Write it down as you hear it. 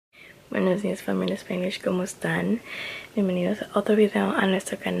Buenos días, familia Spanglish, ¿cómo están? Bienvenidos a otro video a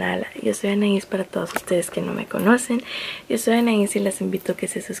nuestro canal. Yo soy Anaís, para todos ustedes que no me conocen. Yo soy Anaís y les invito a que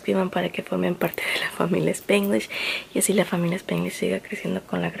se suscriban para que formen parte de la familia Spanglish y así la familia Spanglish siga creciendo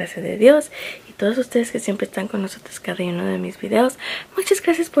con la gracia de Dios. Y todos ustedes que siempre están con nosotros cada uno de mis videos, muchas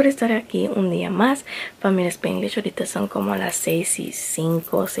gracias por estar aquí un día más. Familia Spanglish, ahorita son como las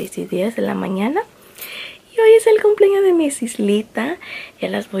 6:05, 6:10 de la mañana. Y hoy es el cumpleaños de mi Islita. Ya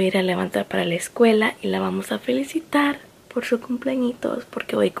las voy a ir a levantar para la escuela y la vamos a felicitar por su cumpleañitos,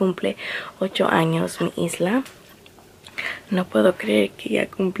 porque hoy cumple 8 años mi Isla. No puedo creer que ya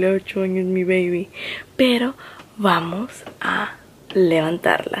cumple 8 años mi baby, pero vamos a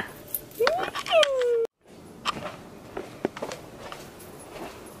levantarla.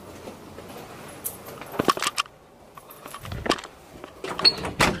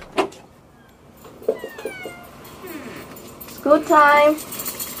 School time.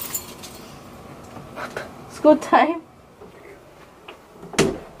 School time.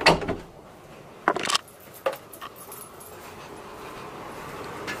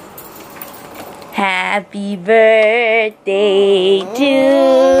 Happy birthday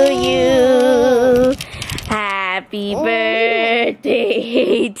to you. Happy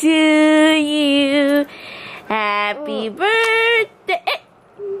birthday to you. Happy birthday,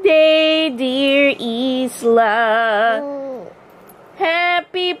 dear Isla.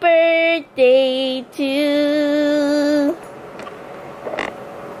 Happy birthday to you.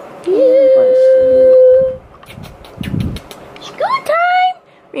 School time!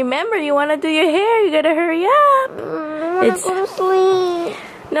 Remember, you want to do your hair, you gotta hurry up. I want to go to sleep.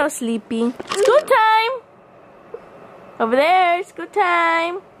 No sleeping. School time! Over there, school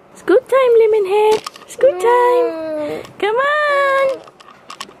time. School time, Lemonhead. School time. Come on.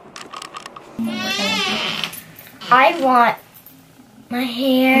 I want my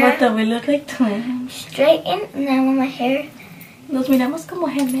hair What do we look like twins? straightened, and I want my hair Nos miramos como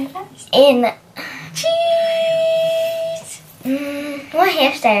gemelas. in. Cheese. What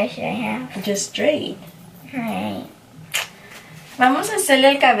hairstyle should I have? Just straight. Alright. Vamos a hacerle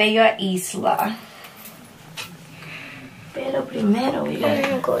el cabello a Isla. Pero primero, we I'm gotta...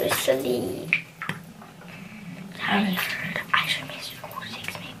 gonna go to sleep. A ver. I should miss school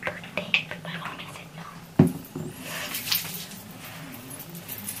 6 my birthday, but my mom said no.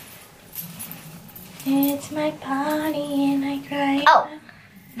 It's my party and I cry. Oh,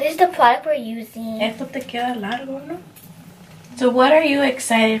 this is the product we're using. Esto te queda largo, ¿no? So what are you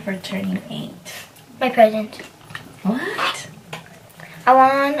excited for turning 8? My present. What? I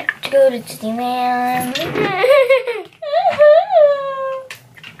want to go to Disneyland.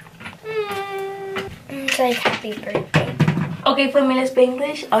 So it's happy birthday. Ok, familia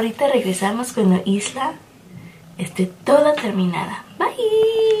Spanglish, ahorita regresamos cuando Isla esté toda terminada.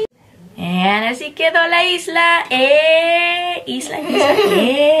 Bye. And así quedó la Isla. Isla.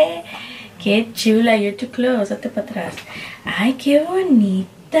 Qué chula, you're too close, date para atrás. Ay, qué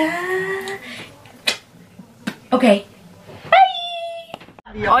bonita. Ok. Bye.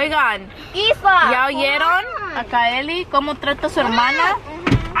 Oigan, Isla. ¿ya oyeron a Kaeli cómo trata a su hermana?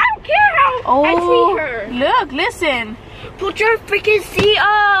 I don't care how I see her. Look, listen. Put your freaking seat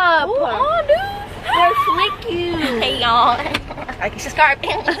up. Oh, dude. Or flick you. Hey, y'all. I guess it's garbage.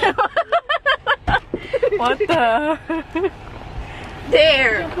 What the?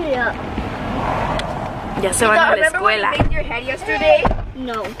 There. Put it up. Ya se van a la escuela. Remember when you baked your head yesterday?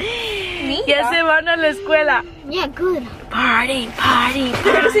 No. Me? Ya se van a la escuela. Yeah, good. Party, party,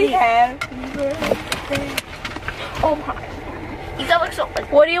 party. Oh my. Isla looks so funny.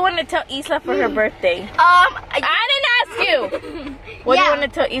 What do you want to tell Isla for her birthday? I didn't ask you. What do you want to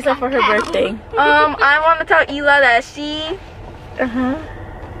tell Isla for her birthday? I want to tell Isla that she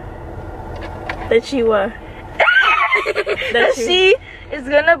That she what? that she is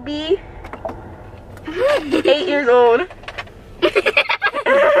gonna be 8 years old.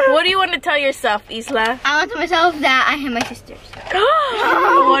 What do you want to tell yourself, Isla? I want to tell myself that I have my sisters.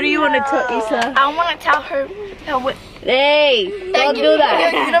 What do you want to tell Isla? I want to tell her that what Hey, don't do that.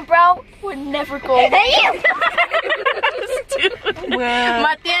 your unibrow would never go away.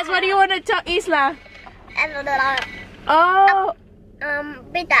 Matias, what do you want to tell Isla? Oh,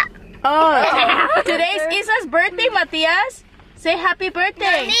 Beta. oh. Today's Isla's birthday, Matias. Say happy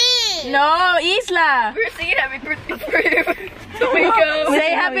birthday. No, Isla. We're singing happy birthday for him. So we go.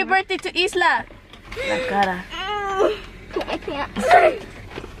 Say happy birthday to Isla. La cara.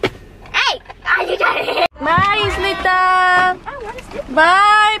 Hey, you got it. Bye, Islita.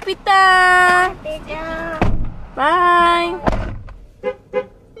 Bye, Pita. Bye.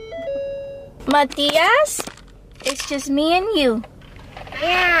 Matias, it's just me and you.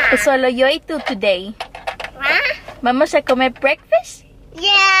 Yeah. Solo yo y tú today. Huh? ¿Vamos a comer breakfast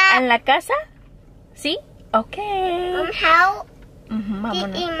Yeah. en la casa? ¿Sí? Okay. How?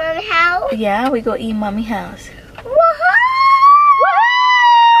 Vámonos. In Mom house? Yeah, we go eat mommy house.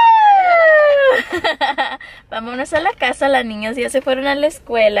 Vámonos a la casa, las niñas ya se fueron a la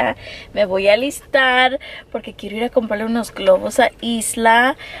escuela. Me voy a alistar porque quiero ir a comprarle unos globos a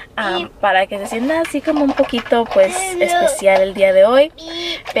Isla para que se sienta así como un poquito pues especial el día de hoy.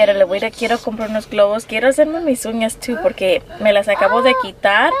 Pero quiero comprar unos globos. Quiero hacerme mis uñas too porque me las acabo de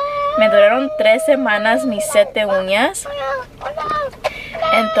quitar. Me duraron 3 semanas mis set de uñas.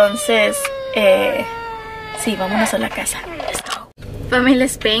 Entonces, sí, vámonos a la casa. Let's go. Familia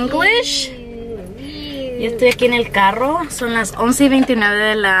Spanglish. Yo estoy aquí en el carro, son las 11:29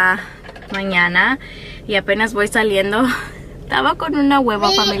 de la mañana y apenas voy saliendo. Estaba con una hueva,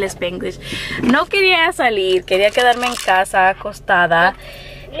 familia Spanglish. No quería salir, quería quedarme en casa acostada.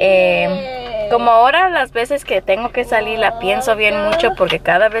 Como ahora las veces que tengo que salir la pienso bien mucho porque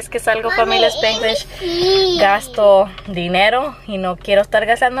cada vez que salgo, familia Spanglish, gasto dinero y no quiero estar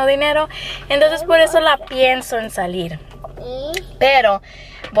gastando dinero. Entonces por eso la pienso en salir. Pero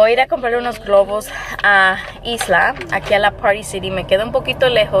voy a ir a comprarle unos globos a Isla, aquí a la Party City. Me queda un poquito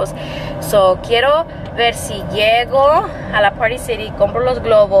lejos, so quiero ver si llego a la Party City, compro los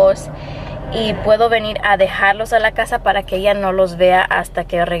globos y puedo venir a dejarlos a la casa para que ella no los vea hasta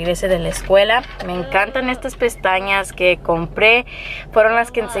que regrese de la escuela. Me encantan estas pestañas que compré, fueron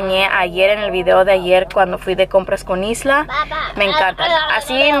las que enseñé ayer en el video de ayer cuando fui de compras con Isla. Me encantan,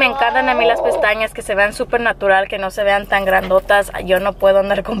 así me encantan a mí las pestañas, que se vean súper natural, que no se vean tan grandotas. Yo no puedo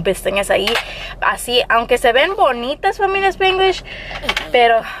andar con pestañas ahí así, aunque se ven bonitas, familia Spanglish,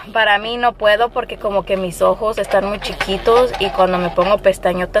 pero para mí no puedo porque como que mis ojos están muy chiquitos y cuando me pongo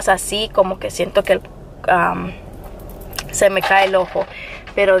pestañotas así como que siento que se me cae el ojo.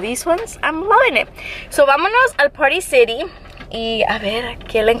 Pero these ones, I'm loving it. So vámonos al Party City y a ver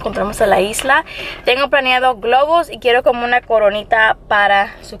qué le encontramos a la Isla. Tengo planeado globos y quiero como una coronita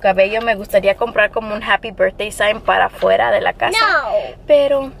para su cabello. Me gustaría comprar como un happy birthday sign para afuera de la casa. No.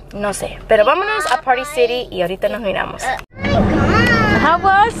 Pero no sé. Pero vámonos a Party City y ahorita nos miramos. How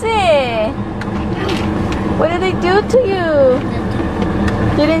was it? What did they do to you?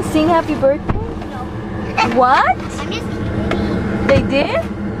 They didn't sing happy birthday? No. What? They did?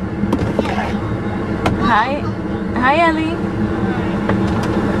 Hi. Hi, Ellie.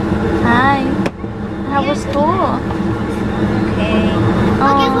 Hi. How was school? Okay.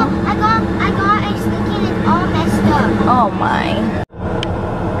 Oh. I got a sticky and it's all messed up. Oh my.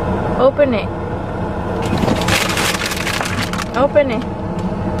 Open it. Open it.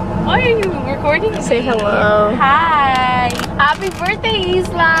 Why are you recording? Say hello. Hi. Happy birthday,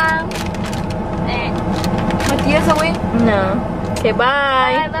 Isla. ¿Matías away? No. Okay, bye.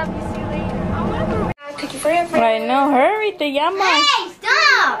 I love you, silly. Take you forever. I know. Hurry, te llama. Hey,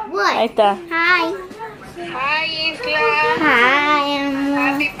 stop! What? Ahí está. Hi. Hi, Isla. Hi, Emma.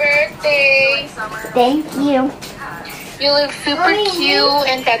 Happy birthday. Thank you. You look super cute,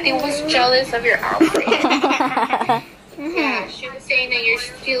 and Tati was jealous of your outfit. Yeah, she was saying that you're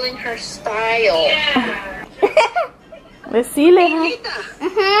stealing her style. Decile.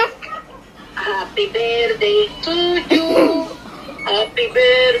 Happy birthday to you. Happy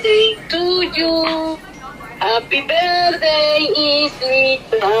birthday to you. Happy birthday,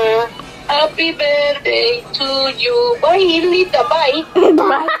 Islita. Happy birthday to you. Bye, Islita. Bye.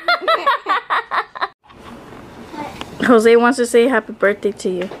 Jose wants to say happy birthday to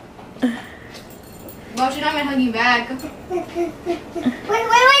you. Well, she's not gonna hug you back. Wait,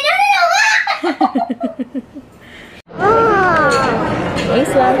 no.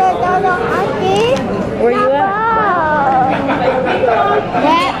 Isla, where you at?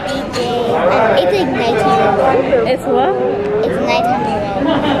 That DJ. It's like nighttime. It's what? It's nighttime.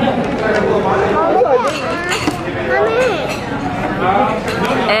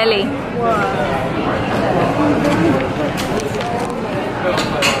 Ellie.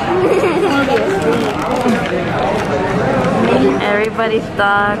 Everybody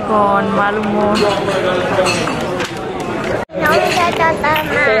está con mal humor.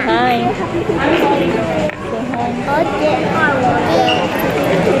 Say hi.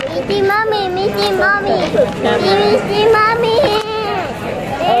 Missy mommy, Missy mommy, Missy mommy.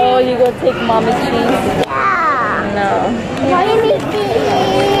 Oh, you gonna take mommy's cheese? Yeah. No. Missy.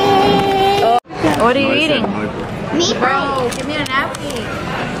 Oh, what are you eating? Meatballs. Give me a napkin.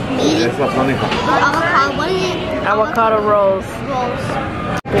 Avocado. What is it? Avocado rolls. Rolls.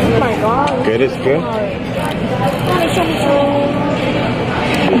 Oh my god. ¿Quieres qué?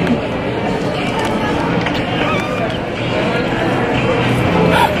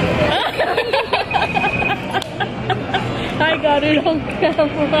 got it on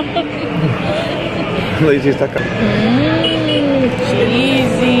camera. Lo hiciste acá.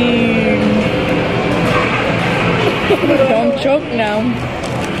 Cheesy. Don't choke now.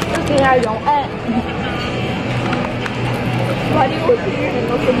 Okay, I don't. Why do you look here and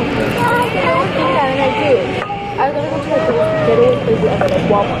look at me? And I do. I was gonna go to a getaway place at like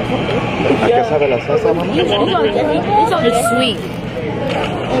Walmart or something. ¿A qué sabe la salsa, mamá? It's sweet.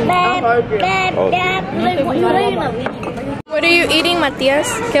 What are you eating, Matías?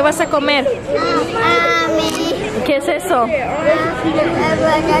 ¿Qué vas a comer? ¿Qué es eso?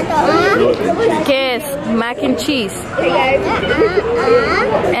 ¿Qué es? Mac and cheese.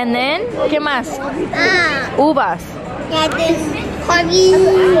 And then, ¿qué más? Uvas.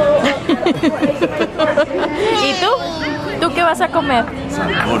 ¿Y tú? ¿Tú qué vas a comer?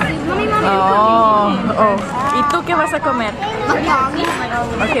 Oh. ¿Y tú qué vas a comer?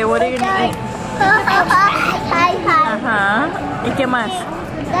 Okay, what are you eating? Ajá. ¿Y qué más?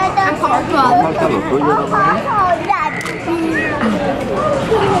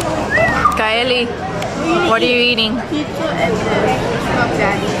 Kaeli, what are you eating?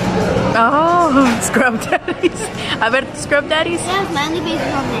 Oh, scrub daddies. A ver, scrub daddies.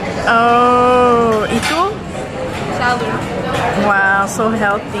 Oh, ¿y tú? Salud. Wow, so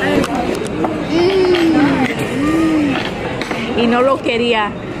healthy. Y no lo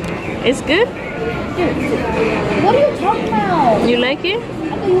quería. It's good? What are you talking about? You like it?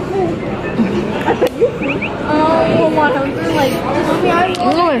 Oh my hungry, like,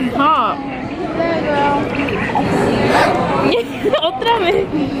 Oh, it's hot. Otra vez.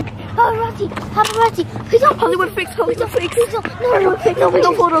 Paparazzi, please don't. Hollywood fix. No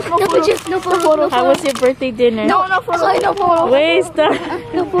photos. No photos. How was your birthday dinner? No photos. No photos. Wait, stop.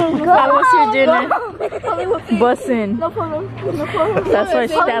 No photos. How was your dinner? Hollywood fix. Bussin'. No photos.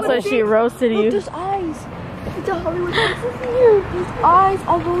 That's why she roasted you. There's eyes. It's a Hollywood fix here. There's eyes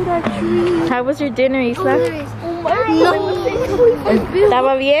all over that tree. How was your dinner, Isla? No.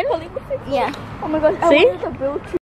 ¿Estaba bien? Yeah. Oh my gosh. ¿Sí?